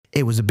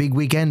It was a big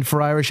weekend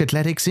for Irish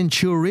athletics in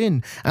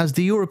Turin as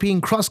the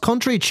European Cross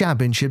Country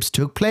Championships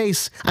took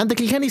place, and the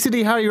Kilkenny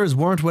City Harriers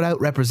weren't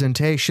without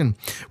representation,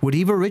 with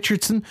Eva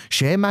Richardson,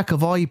 Shea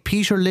McAvoy,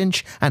 Peter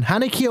Lynch and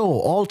Hannah Keogh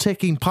all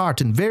taking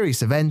part in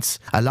various events,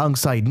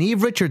 alongside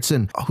Niamh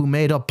Richardson, who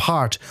made up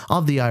part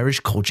of the Irish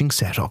coaching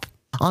setup.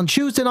 On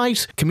Tuesday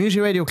night,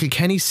 Community Radio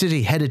Kilkenny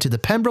City headed to the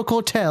Pembroke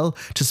Hotel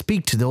to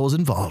speak to those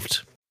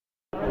involved.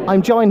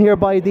 I'm joined here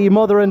by the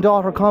mother and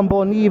daughter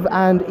combo, Niamh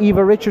and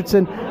Eva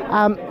Richardson.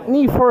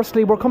 Niamh,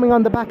 firstly, we're coming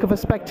on the back of a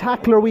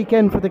spectacular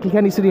weekend for the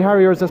Kilkenny City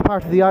Harriers as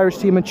part of the Irish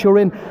team in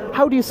Turin.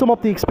 How do you sum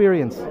up the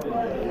experience?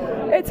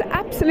 It's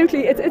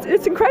absolutely,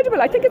 it's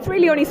incredible. I think it's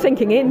really only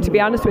sinking in, to be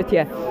honest with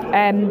you.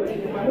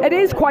 It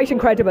is quite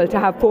incredible to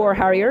have 4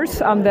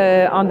 Harriers on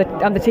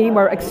the team.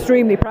 We're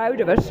extremely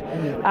proud of it,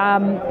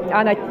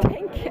 and I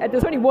think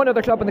there's only one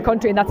other club in the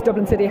country, and that's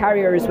Dublin City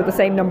Harriers, with the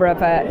same number of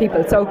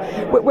people. So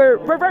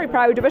we're very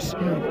proud of it.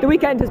 The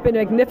weekend has been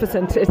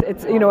magnificent.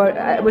 It's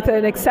with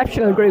an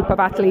exceptional group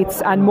of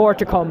athletes and more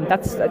to come.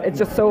 It's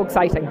just so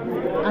exciting.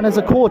 And as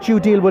a coach, you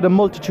deal with a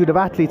multitude of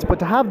athletes, but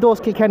to have those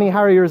Kilkenny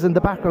Harriers in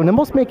the background, it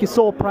must make you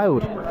so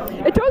proud.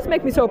 It does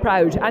make me so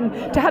proud, and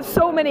to have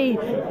so many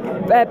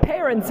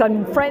parents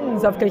and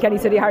friends of Kilkenny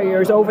City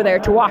Harriers over there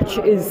to watch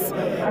is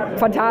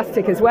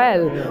fantastic as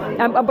well.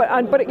 But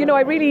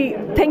I really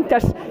think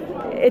that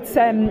it's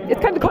kind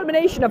of the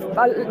culmination of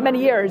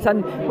many years,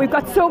 and we've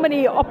got so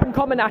many up and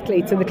coming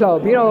athletes in the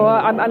club,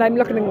 and I'm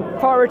looking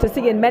forward to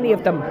seeing many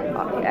of them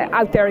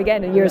out there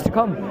again in years to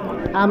come.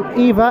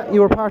 Eva, you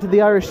were part of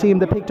the Irish team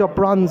that picked up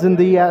bronze in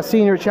the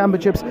senior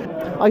championships.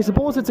 I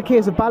suppose it's a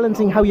case of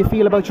balancing how you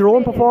feel about your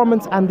own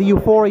performance and the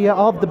euphoria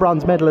of the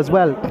bronze medal as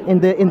well in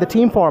the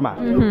team format.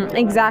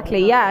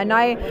 Exactly, yeah. And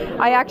I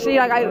actually,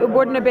 it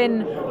wouldn't have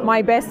been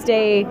my best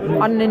day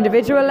on an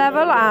individual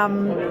level,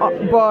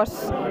 but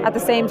at the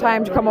same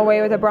time to come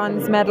away with a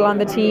bronze medal on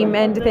the team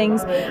end of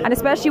things, and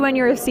especially when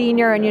you're a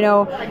senior and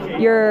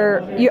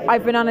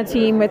I've been on a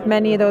team with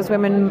many of those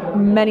women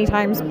many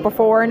times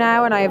before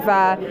now, and I've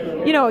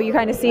you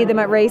kind of see them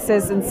at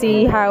races and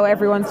see how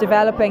everyone's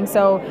developing.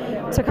 So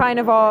to kind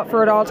of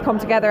for it all to come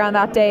together on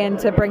that day and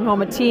to bring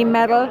home a team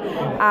medal,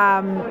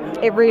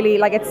 it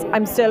really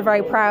I'm still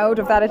very proud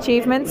of that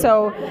achievement.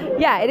 So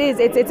yeah, it is.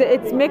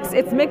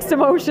 It's mixed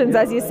emotions,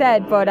 as you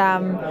said, but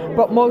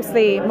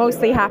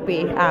mostly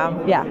happy.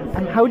 Yeah.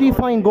 And how do you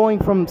find going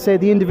from, say,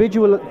 the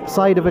individual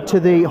side of it to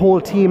the whole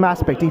team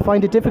aspect? Do you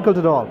find it difficult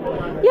at all?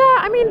 Yeah,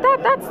 I mean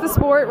that's the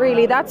sport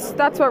really. That's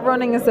what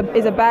running is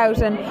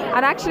about, and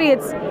actually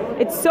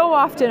it's so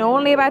often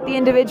only about the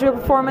individual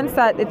performance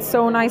that it's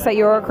so nice at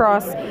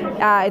Eurocross.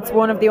 It's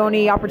one of the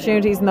only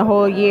opportunities in the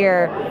whole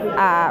year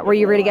where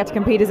you really get to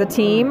compete as a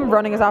team.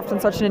 Running is often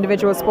such an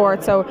individual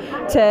sport, so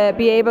to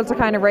be able to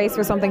kind of race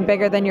for something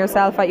bigger than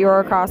yourself at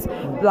Eurocross,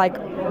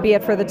 be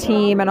it for the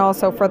team and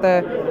also for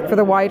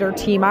the wider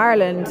Team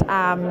Ireland,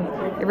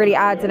 it really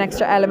adds an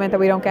extra element that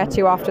we don't get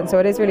too often, so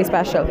it is really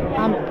special.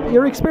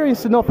 You're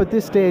experienced enough at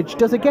this stage.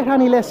 Does it get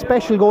any less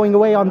special going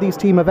away on these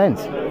team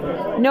events?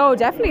 No,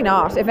 definitely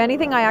not. If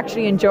anything, I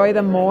actually enjoy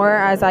them more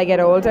as I get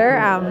older.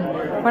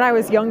 When I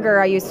was younger,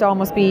 I used to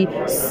almost be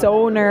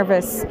so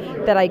nervous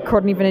that I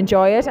couldn't even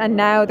enjoy it, and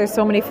now there's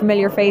so many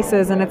familiar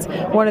faces, and it's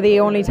one of the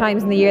only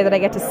times in the year that I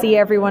get to see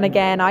everyone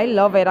again. I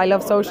love it. I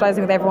love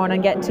socialising with everyone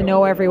and getting to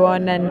know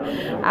everyone,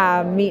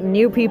 and meeting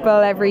new people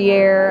every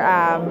year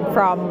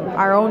from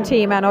our own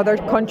team and other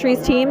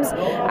countries' teams.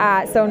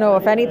 So no,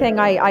 if anything,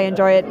 I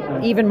enjoy it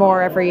even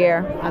more every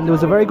year. And there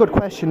was a very good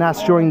question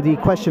asked during the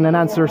question and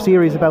answer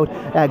series about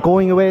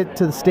going away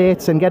to the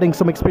States and getting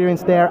some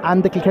experience there,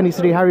 and the Kilkenny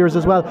City Harriers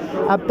as well.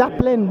 That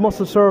blend must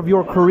have served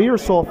your career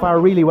so far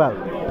really well.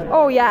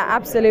 Oh yeah,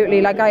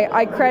 absolutely.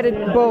 I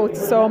credit both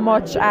so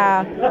much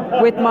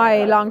with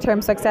my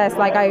long-term success.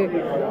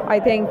 I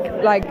think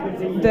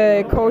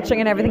the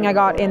coaching and everything I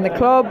got in the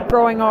club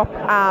growing up,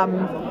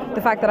 the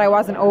fact that I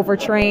wasn't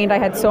overtrained, I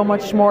had so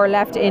much more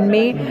left in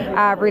me,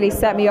 really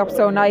set me up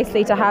so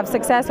nicely to have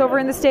success over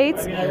in the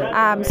States.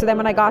 So then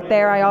when I got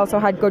there, I also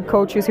had good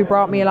coaches who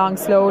brought me along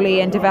slowly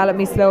and developed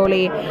me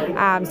slowly,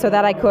 so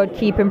that I could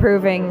keep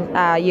improving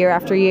year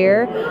after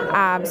year.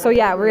 So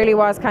yeah, it really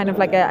was kind of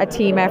like a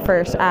team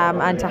effort,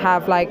 and to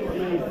have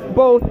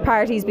both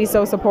parties be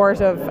so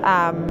supportive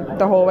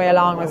the whole way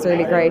along was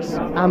really great.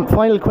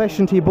 Final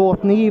question to you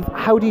both. Niamh,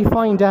 how do you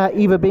find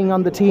Eva being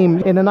on the team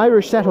in an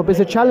Irish setup?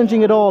 Is it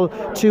challenging at all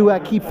to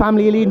keep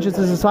family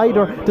allegiances aside,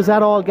 or does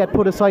that all get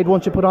put aside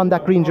once you put on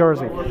that green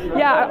jersey?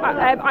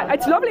 Yeah,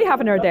 it's lovely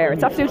having her there.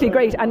 It's absolutely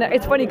great, and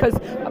it's funny because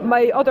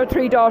my other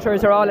 3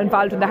 daughters are all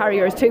involved in the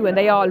Harriers too, and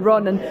they all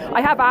run, and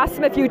I have asked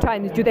them a few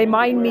times, do they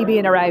mind me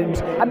being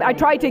around? I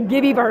try to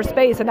give Eva her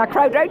space and not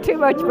crowd out too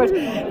much, but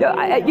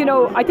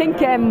I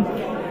think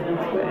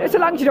so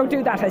long as you don't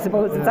do that, I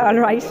suppose it's all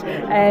right.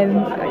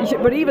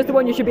 But Eva's the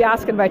one you should be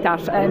asking about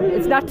that.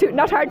 It's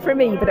not hard for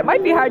me, but it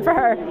might be hard for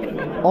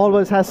her.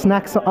 Always has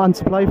snacks on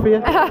supply for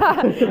you?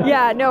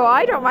 Yeah, no,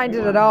 I don't mind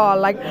it at all.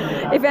 Like,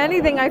 if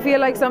anything, I feel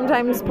like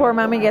sometimes poor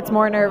Mammy gets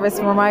more nervous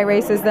for my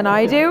races than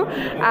I do,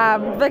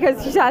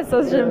 because she has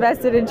such an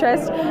invested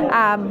interest.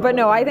 But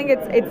no, I think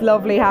it's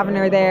lovely having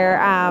her there,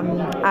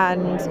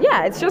 and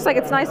yeah, it's just like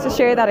it's nice to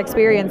share that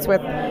experience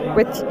with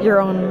your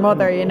own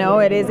mother. You know,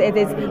 it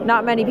is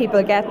not many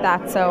people get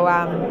that, so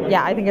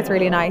yeah, I think it's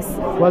really nice.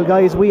 Well,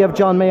 guys, we have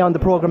John May on the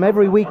programme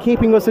every week,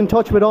 keeping us in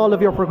touch with all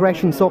of your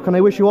progression. So can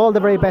I wish you all the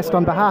very best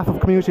on behalf of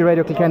Community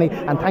Radio Kilkenny,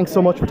 and thanks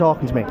so much for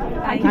talking to me.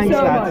 Thanks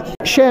so much.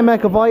 Shane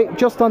McAvoy,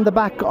 just on the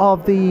back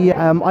of the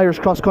Irish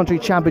Cross Country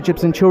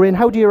Championships in Turin,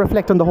 how do you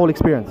reflect on the whole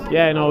experience?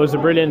 Yeah, no, it was a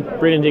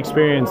brilliant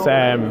experience.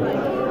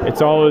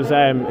 It's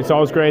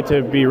always great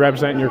to be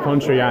representing your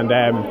country, and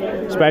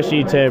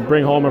especially to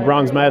bring home a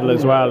bronze medal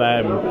as well.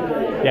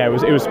 Yeah,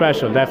 it was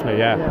special, definitely.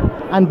 Yeah.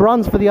 And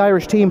bronze for the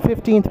Irish team,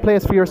 15th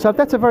place for yourself.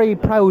 That's a very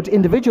proud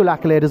individual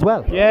accolade as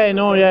well. Yeah,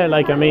 no, yeah.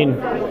 Like, I mean,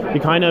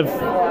 you kind of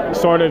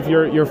sort of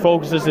your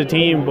focus as a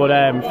team, but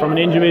from an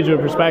individual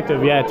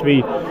perspective, yeah, to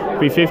be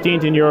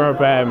 15th in Europe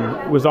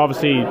was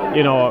obviously,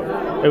 you know,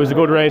 it was a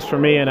good race for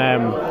me, and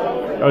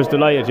I was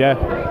delighted. Yeah.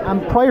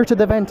 And prior to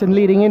the event and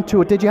leading into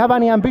it, did you have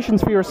any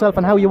ambitions for yourself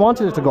and how you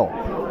wanted it to go?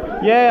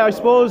 Yeah, I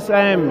suppose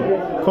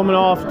coming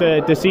off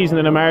the season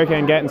in America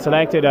and getting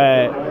selected,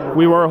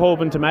 we were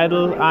hoping to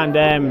medal, and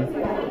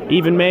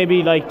even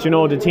maybe, like, you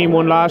know, the team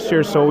won last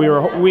year, so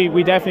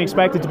we definitely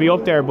expected to be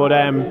up there, but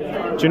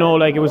you know,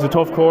 like, it was a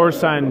tough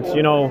course, and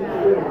you know,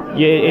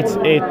 yeah,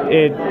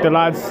 the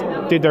lads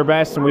did their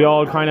best, and we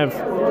all kind of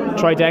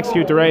tried to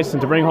execute the race,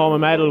 and to bring home a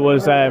medal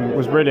was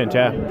brilliant.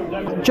 Yeah.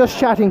 Just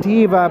chatting to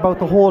Eva about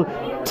the whole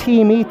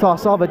team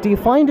ethos of it, do you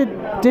find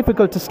it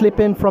difficult to slip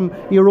in from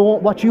your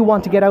own, what you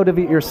want to get out of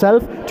it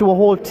yourself, to a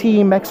whole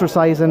team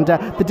exercise, and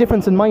the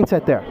difference in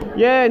mindset there?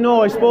 Yeah,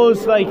 no, I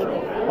suppose, like,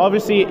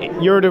 obviously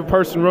you're the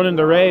person running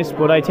the race,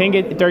 but I think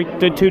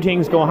the two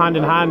things go hand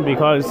in hand,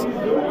 because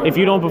if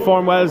you don't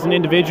perform well as an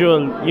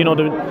individual, you know,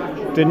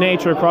 the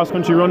nature of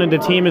cross-country running, the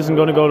team isn't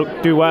going to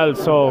go do well.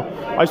 So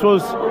I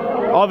suppose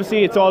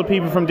obviously it's all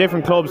people from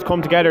different clubs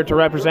come together to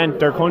represent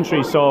their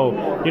country, so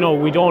you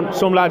know,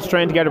 some lads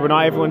train together, but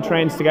not everyone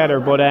trains together.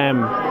 But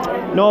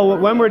no,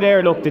 when we're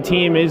there, look, the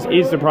team is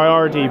the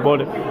priority, but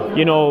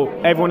you know,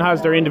 everyone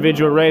has their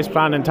individual race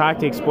plan and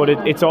tactics, but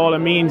it's all a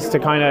means to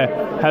kind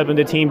of helping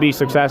the team be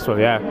successful.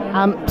 Yeah.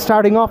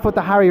 Starting off with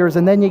the Harriers,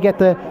 and then you get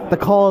the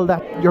call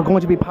that you're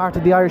going to be part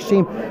of the Irish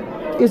team.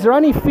 Is there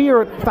any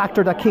fear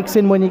factor that kicks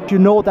in when you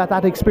know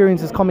that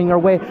experience is coming your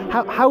way?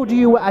 How do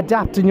you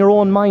adapt in your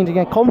own mind and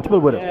get comfortable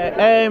with it?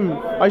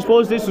 I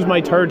suppose this was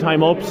my third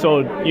time up,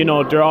 so you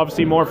know, they're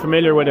obviously more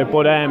familiar with it,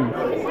 but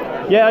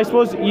yeah, I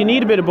suppose you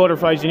need a bit of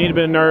butterflies, you need a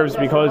bit of nerves,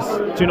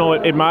 because you know,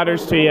 it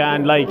matters to you,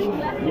 and like,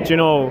 you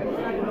know,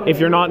 if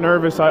you're not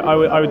nervous,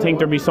 I would think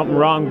there'd be something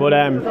wrong. But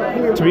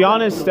to be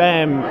honest,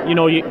 you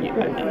know,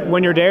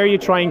 when you're there, you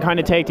try and kind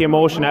of take the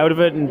emotion out of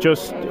it and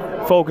just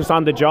focus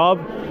on the job,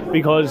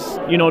 because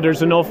you know,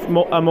 there's enough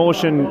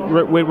emotion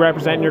with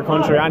representing your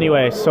country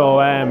anyway. So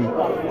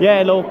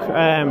yeah, look,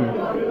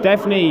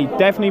 definitely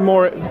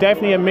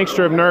a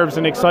mixture of nerves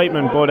and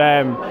excitement. But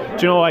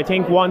you know, I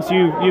think once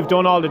you've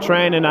done all the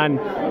training and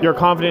you're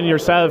confident in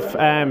yourself,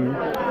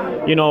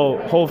 you know,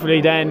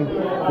 hopefully then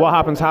what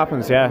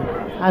happens. Yeah.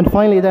 And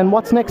finally, then,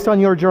 what's next on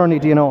your journey?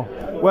 Do you know?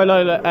 Well,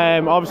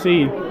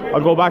 obviously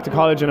I'll go back to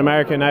college in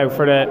America now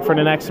for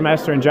the next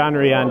semester in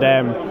January, and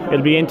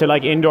it'll be into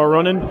like indoor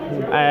running.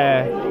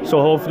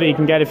 So hopefully you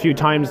can get a few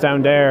times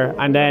down there,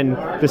 and then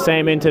the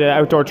same into the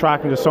outdoor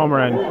track in the summer,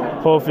 and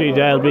hopefully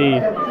there'll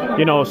be,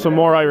 you know, some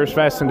more Irish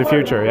Fests in the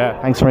future.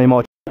 Yeah. Thanks very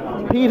much.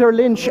 Peter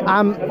Lynch,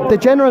 the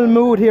general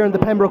mood here in the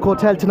Pembroke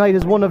Hotel tonight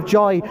is one of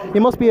joy.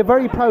 You must be a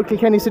very proud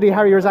Kilkenny City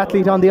Harriers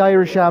athlete on the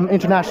Irish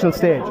international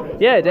stage.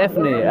 Yeah,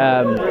 definitely.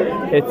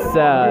 It's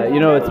you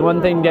know, it's one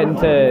thing getting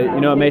to,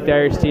 you know, make the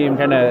Irish team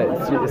kind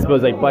of, I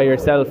suppose, like by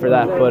yourself for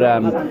that, but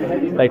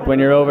like when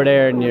you're over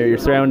there and you're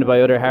surrounded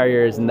by other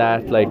Harriers and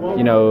that, like,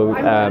 you know,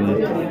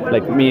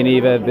 like me and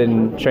Eva have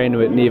been training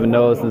with Niamh and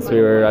Noel since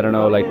we were, I don't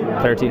know, like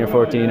 13 or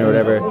 14 or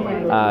whatever.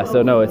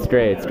 So no, it's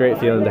great. It's a great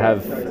feeling to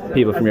have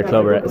people from your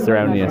club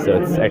surrounding you,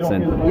 so it's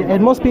excellent.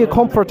 It must be a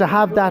comfort to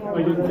have that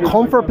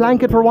comfort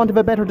blanket, for want of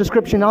a better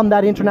description, on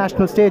that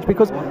international stage,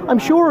 because I'm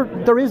sure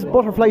there is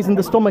butterflies in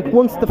the stomach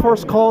once the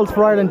first calls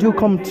for Ireland do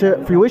come to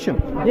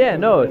fruition. Yeah,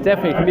 no, it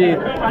definitely can be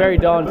very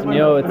daunting. You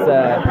know, it's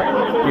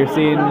you're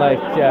seeing like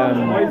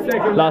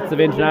lots of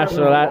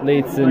international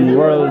athletes and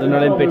world and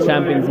Olympic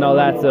champions and all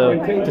that, so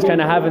just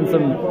kind of having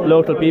some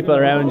local people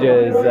around you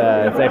is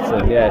it's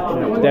excellent.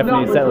 Yeah, it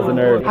definitely settles the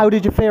nerve. How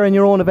did you fare in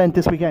your own event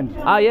this weekend?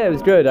 Yeah, it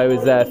was good. I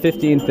was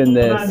 15th in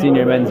the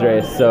senior men's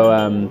race, so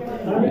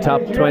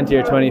top 20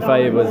 or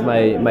 25 was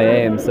my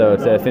aim, so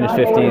to finish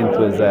 15th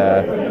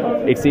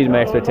exceeded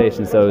my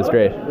expectations, so it was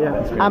great.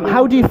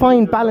 How do you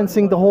find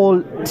balancing the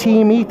whole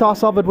team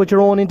ethos of it with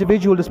your own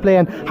individual display,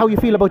 and how you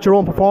feel about your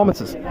own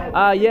performances?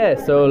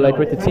 So like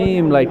with the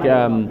team, like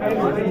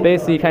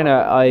basically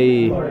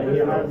I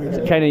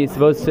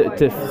suppose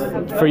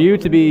for you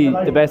to be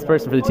the best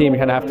person for the team, you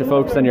kind of have to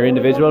focus on your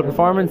individual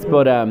performance.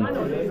 But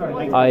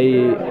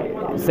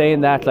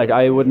saying that, like,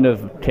 I wouldn't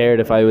have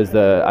cared if I was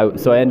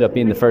so I ended up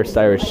being the first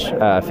Irish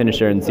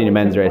finisher in the senior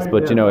men's race.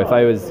 But you know, if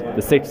I was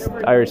the 6th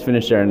Irish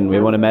finisher and we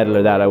won a medal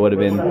or that, I would have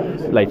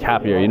been like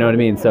happier. You know what I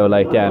mean? So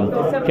like, kind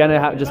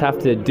of just have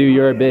to do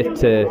your bit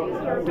to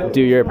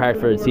do your part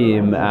for the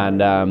team,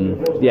 and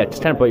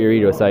just kind of put your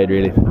ego aside,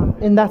 really.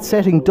 In that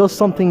setting, does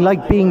something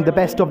like being the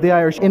best of the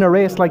Irish in a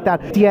race like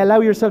that, do you allow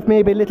yourself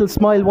maybe a little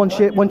smile once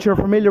you're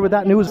familiar with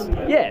that news?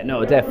 Yeah,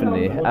 no,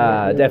 definitely.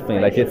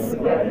 Like it's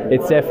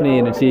definitely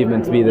an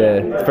achievement to be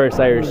the first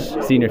Irish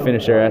senior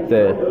finisher at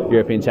the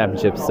European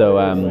Championships. So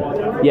it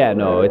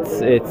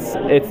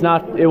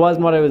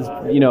wasn't what I was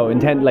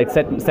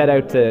set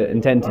out to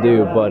intend to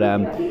do, but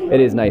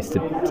it is nice to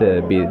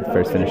be the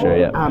first finisher.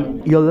 Yeah.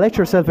 You'll let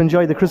yourself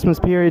enjoy the Christmas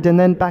period and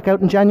then back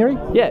out in January?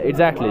 Yeah,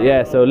 exactly.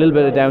 Yeah, so a little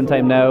bit of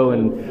downtime now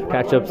and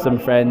catch up with some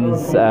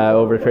friends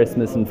over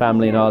Christmas and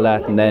family and all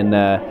that, and then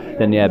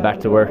back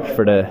to work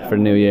for the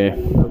new year.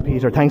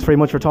 Peter, thanks very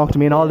much for talking to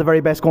me, and all the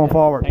very best going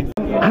forward. Thanks.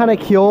 Hannah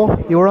Keogh,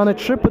 you were on a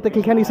trip with the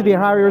Kilkenny City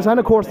Harriers and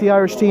of course the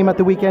Irish team at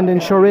the weekend in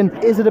Turin.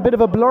 Is it a bit of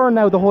a blur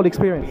now, the whole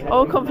experience?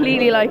 Oh,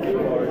 completely. Like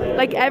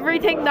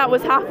everything that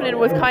was happening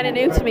was kind of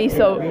new to me,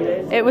 so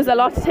it was a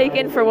lot to take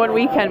in for one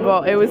weekend,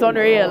 but it was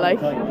unreal.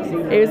 Like,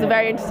 it was a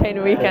very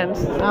entertaining weekend.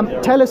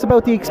 Tell us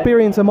about the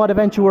experience and what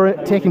event you were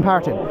taking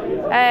part in.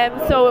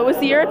 So it was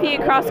the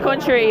European cross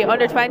country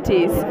under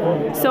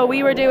 20s, so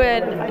we were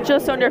doing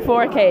just under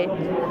 4k.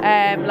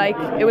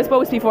 It was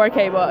supposed to be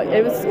 4k, but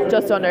it was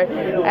just under.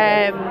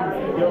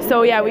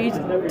 So yeah, we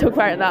took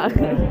part in that.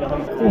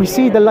 We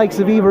see the likes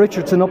of Eva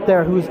Richardson up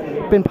there, who's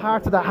been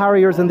part of the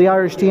Harriers and the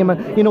Irish team,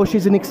 and you know,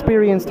 she's an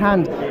experienced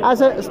hand.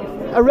 As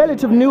a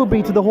relative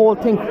newbie to the whole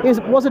thing,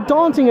 was it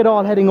daunting at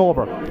all heading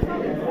over?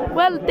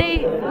 Well,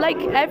 they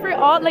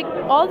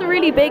all the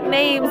really big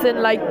names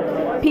and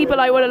people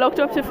I would have looked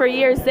up to for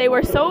years, they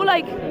were so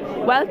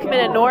welcoming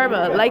and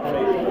normal.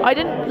 I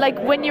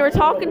didn't when you were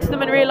talking to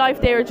them in real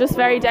life, they were just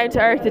very down to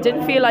earth. It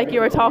didn't feel like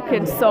you were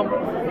talking to some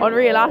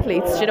unreal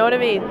athletes, do you know what I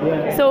mean?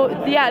 Yeah. So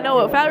yeah,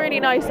 no, it felt really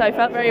nice. I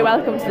felt very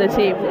welcome to the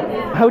team.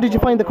 How did you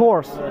find the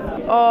course?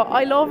 Oh,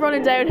 I love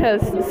running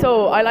downhills,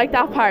 so I like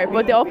that part,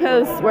 but the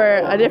uphills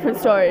were a different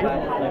story.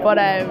 But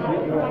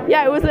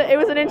it was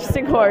an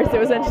interesting course. It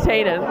was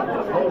entertaining.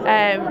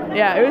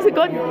 It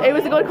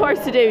was a good course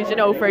to do, you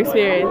know, for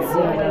experience.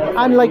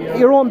 And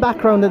your own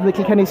background in the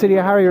Kilkenny City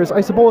Harriers,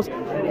 I suppose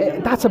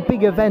that's a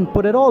big event,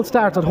 but it all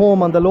starts at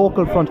home on the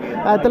local front.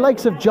 The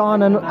likes of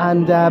John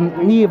and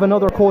Niamh and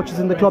other coaches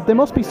in the club, they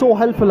must be so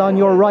helpful on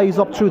your rise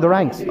up through the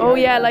ranks. Oh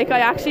yeah, I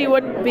actually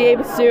wouldn't be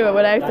able to do it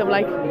without them.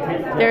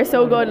 They're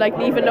so good.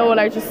 Niamh and Noel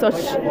are just such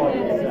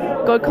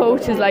good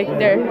coaches.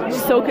 They're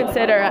just so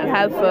considerate and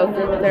helpful.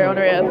 They're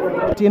unreal.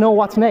 Do you know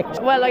what's next?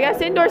 Well, I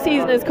guess indoor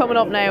season is coming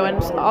up now,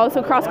 and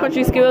also cross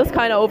country schools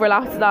kind of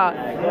overlaps that,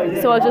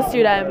 so I'll just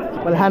do them.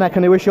 Well, Hannah,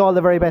 can I wish you all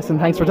the very best, and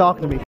thanks for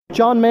talking to me.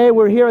 John May,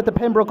 we're here at the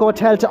Pembroke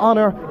Hotel to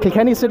honour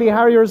Kilkenny City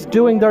Harriers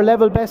doing their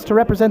level best to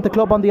represent the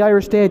club on the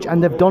Irish stage,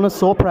 and they've done us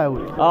so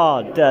proud.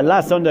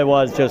 Last Sunday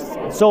was just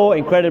so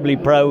incredibly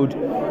proud,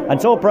 and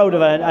so proud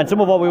of it, and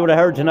some of what we would have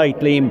heard tonight,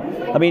 Liam.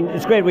 I mean,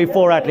 it's great we have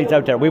 4 athletes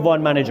out there, we've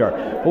 1 manager,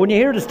 but when you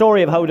hear the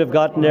story of how they've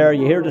gotten there,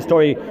 you hear the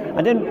story,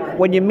 and then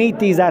when you meet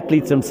these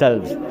athletes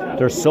themselves,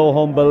 they're so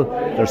humble,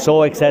 they're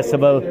so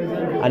accessible,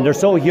 and they're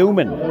so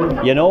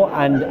human, you know,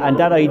 and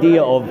that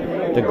idea of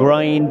the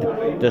grind,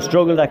 the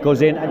struggle that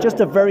goes in, and just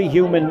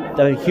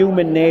the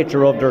human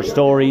nature of their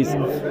stories.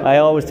 I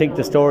always think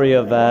the story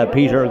of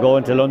Peter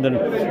going to London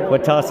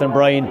with Toss and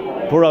Brian,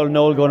 poor old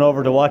Noel going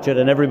over to watch it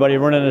and everybody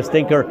running a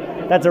stinker.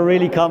 That's a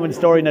really common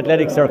story in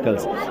athletic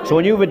circles. So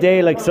when you have a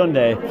day like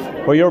Sunday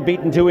where you're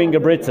beating 2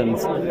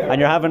 Ingebrigtsens and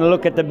you're having a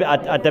look at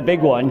the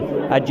big one,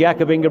 at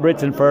Jakob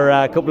Ingebrigtsen for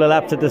a couple of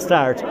laps at the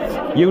start,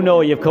 you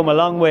know you've come a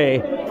long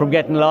way from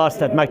getting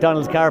lost at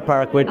McDonald's car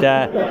park with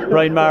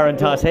Brian Maher and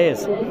Toss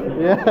Hayes.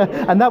 Yeah,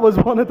 and that was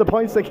one of the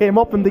points that came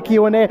up in the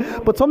Q&A.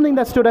 But something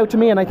that stood out to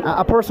me, and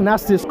a person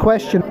asked this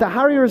question, the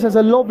Harriers has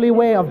a lovely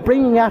way of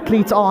bringing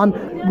athletes on,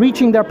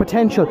 reaching their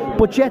potential,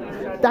 but yet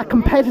that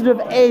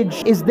competitive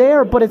edge is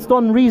there, but it's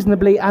done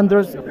reasonably, and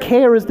there's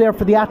care is there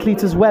for the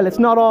athletes as well. It's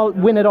not all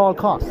win at all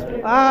costs.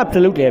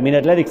 Absolutely. I mean,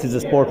 athletics is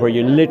a sport where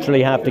you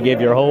literally have to give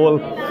your whole,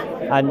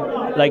 and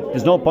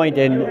there's no point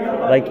in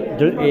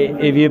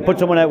if you put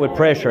someone out with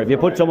pressure, if you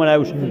put someone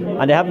out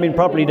and they haven't been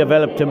properly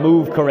developed to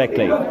move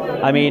correctly.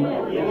 I mean,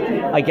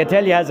 I can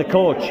tell you as a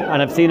coach,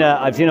 and I've seen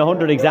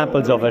 100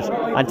 examples of it,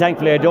 and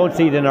thankfully I don't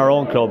see it in our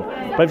own club,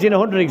 but I've seen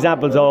 100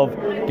 examples of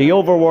the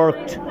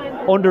overworked,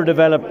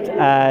 underdeveloped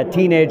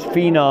teenage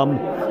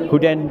phenom who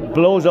then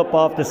blows up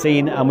off the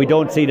scene and we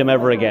don't see them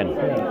ever again.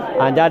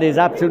 And that is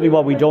absolutely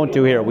what we don't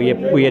do here.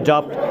 We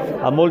adopt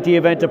a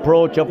multi-event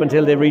approach up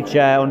until they reach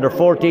under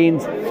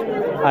 14s.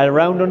 at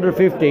around under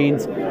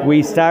 15s,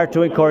 we start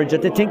to encourage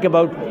it to think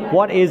about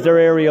what is their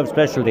area of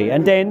specialty.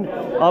 And then,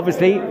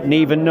 obviously,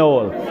 Niamh and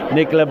Noel,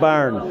 Nicola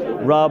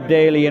Byrne, Rob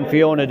Daly and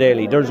Fiona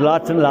Daly. There's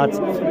lots and lots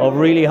of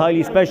really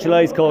highly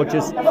specialised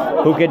coaches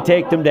who can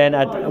take them then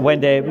when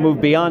they move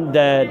beyond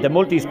the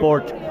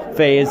multi-sport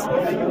phase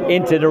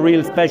into the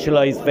real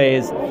specialised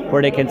phase,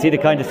 where they can see the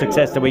kind of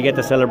success that we get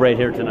to celebrate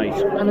here tonight.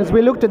 And as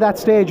we looked at that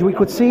stage, we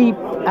could see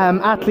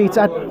athletes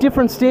at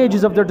different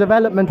stages of their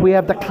development. We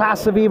have the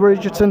class of Eva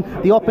Richardson,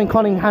 the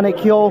up-and-coming Hannah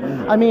Keogh.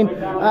 I mean,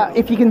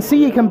 if you can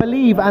see, you can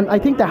believe, and I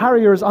think the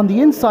Harriers on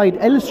the inside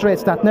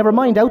illustrates that, never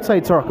mind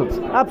outside circles.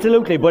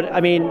 Absolutely, but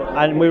I mean,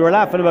 and we were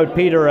laughing about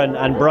Peter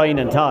and Brian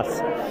and Toss.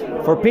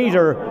 For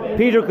Peter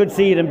could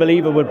see it and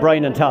believe it with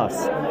Brian and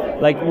Toss.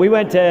 Like, we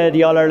went to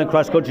the All-Ireland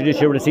Cross Country this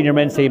year with the senior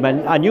men's team,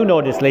 and you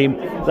know this,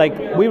 Liam,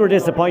 like, we were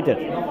disappointed.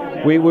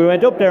 We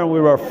went up there and we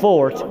were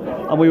fourth,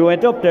 and we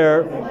went up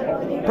there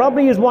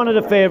probably as one of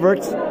the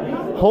favourites,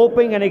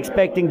 hoping and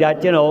expecting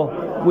that, you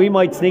know, we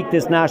might sneak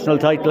this national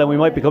title and we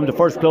might become the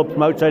first club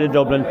from outside of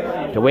Dublin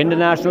to win the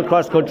national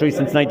cross country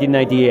since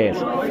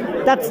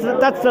 1998. That's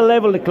the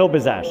level the club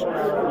is at.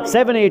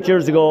 7-8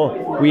 years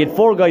ago, we had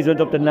 4 guys went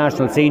up to the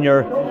national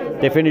senior.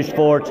 They finished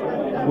fourth.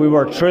 We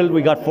were thrilled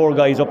we got 4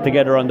 guys up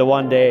together on the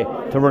one day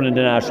to run in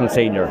the national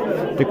senior.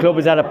 The club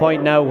is at a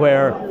point now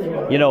where,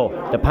 you know,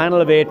 the panel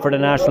of 8 for the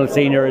national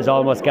senior is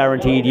almost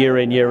guaranteed year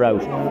in, year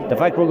out. The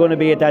fact we're going to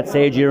be at that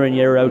stage year in,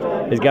 year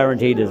out is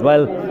guaranteed as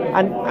well.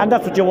 And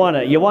that's what you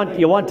want. You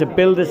want to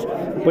build it,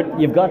 but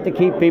you've got to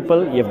keep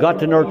people, you've got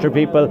to nurture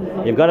people,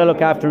 you've got to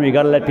look after them, you've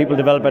got to let people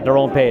develop at their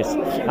own pace.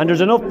 And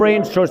there's enough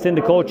brains trust in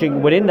the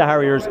coaching within the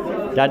Harriers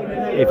that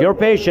if you're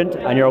patient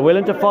and you're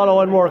willing to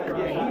follow and work,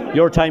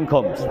 your time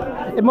comes.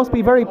 It must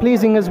be very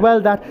pleasing as well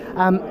that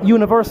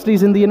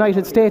universities in the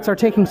United States are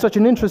taking such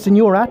an interest in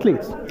your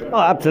athletes.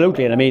 Oh,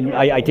 absolutely. And I mean,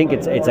 I think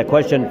it's a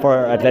question for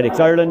Athletics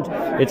Ireland.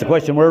 It's a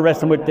question we're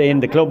wrestling with in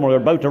the club. We're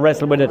about to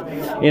wrestle with it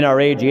in our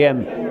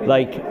AGM.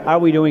 Like, are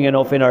we doing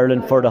enough in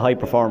Ireland for the high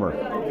performer?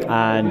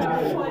 And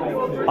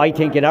I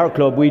think in our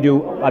club we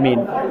do. I mean,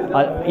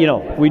 you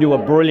know, we do a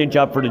brilliant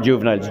job for the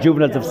juveniles.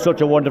 Juveniles have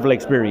such a wonderful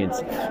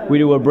experience. We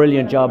do a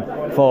brilliant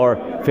job for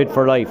Fit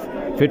for Life.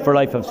 Fit for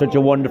Life have such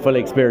a wonderful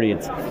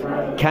experience.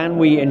 Can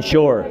we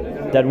ensure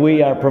that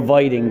we are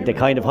providing the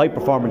kind of high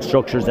performance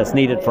structures that's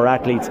needed for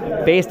athletes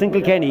based in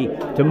Kilkenny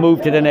to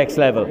move to the next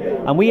level?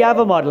 And we have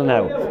a model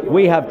now.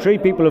 We have 3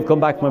 people who've come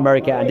back from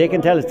America and they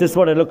can tell us this is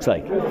what it looks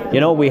like. You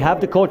know, we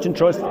have the coaching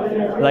trust.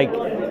 Like,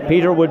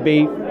 Peter would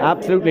be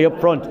absolutely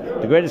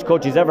upfront. The greatest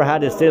coach he's ever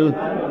had is still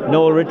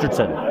Noel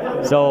Richardson.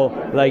 So,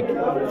 like,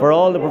 for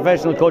all the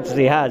professional coaches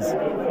he has,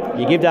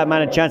 you give that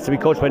man a chance to be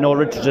coached by Noel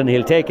Richardson,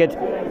 he'll take it.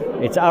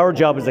 It's our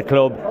job as a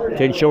club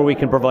to ensure we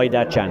can provide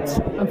that chance.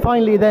 And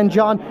finally then,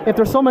 John, if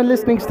there's someone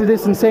listening to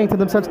this and saying to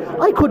themselves,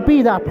 I could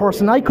be that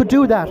person, I could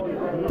do that,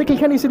 the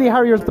Kilkenny City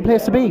Harriers is the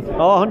place to be.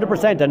 Oh,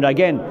 100%. And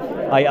again,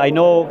 I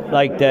know,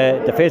 like,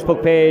 the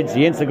Facebook page,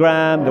 the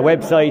Instagram, the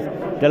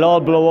website, they'll all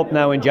blow up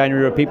now in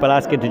January with people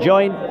asking to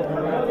join.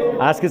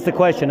 Ask us the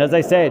question. As I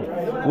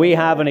said, we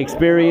have an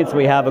experience,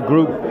 we have a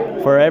group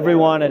for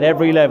everyone at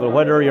every level,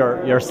 whether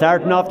you're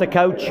starting off the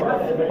couch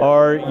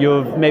or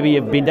you've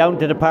been down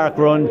to the park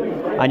run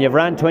and you've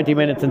ran 20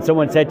 minutes and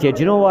someone said to you, do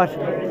you know what,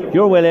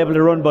 you're well able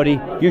to run, buddy,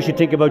 you should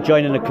think about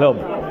joining the club.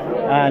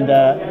 And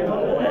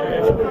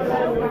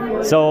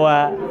so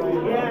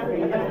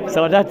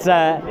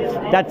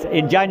that's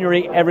in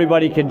January,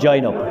 everybody can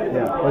join up.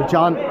 Yeah. Well,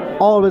 John,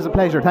 always a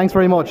pleasure. Thanks very much.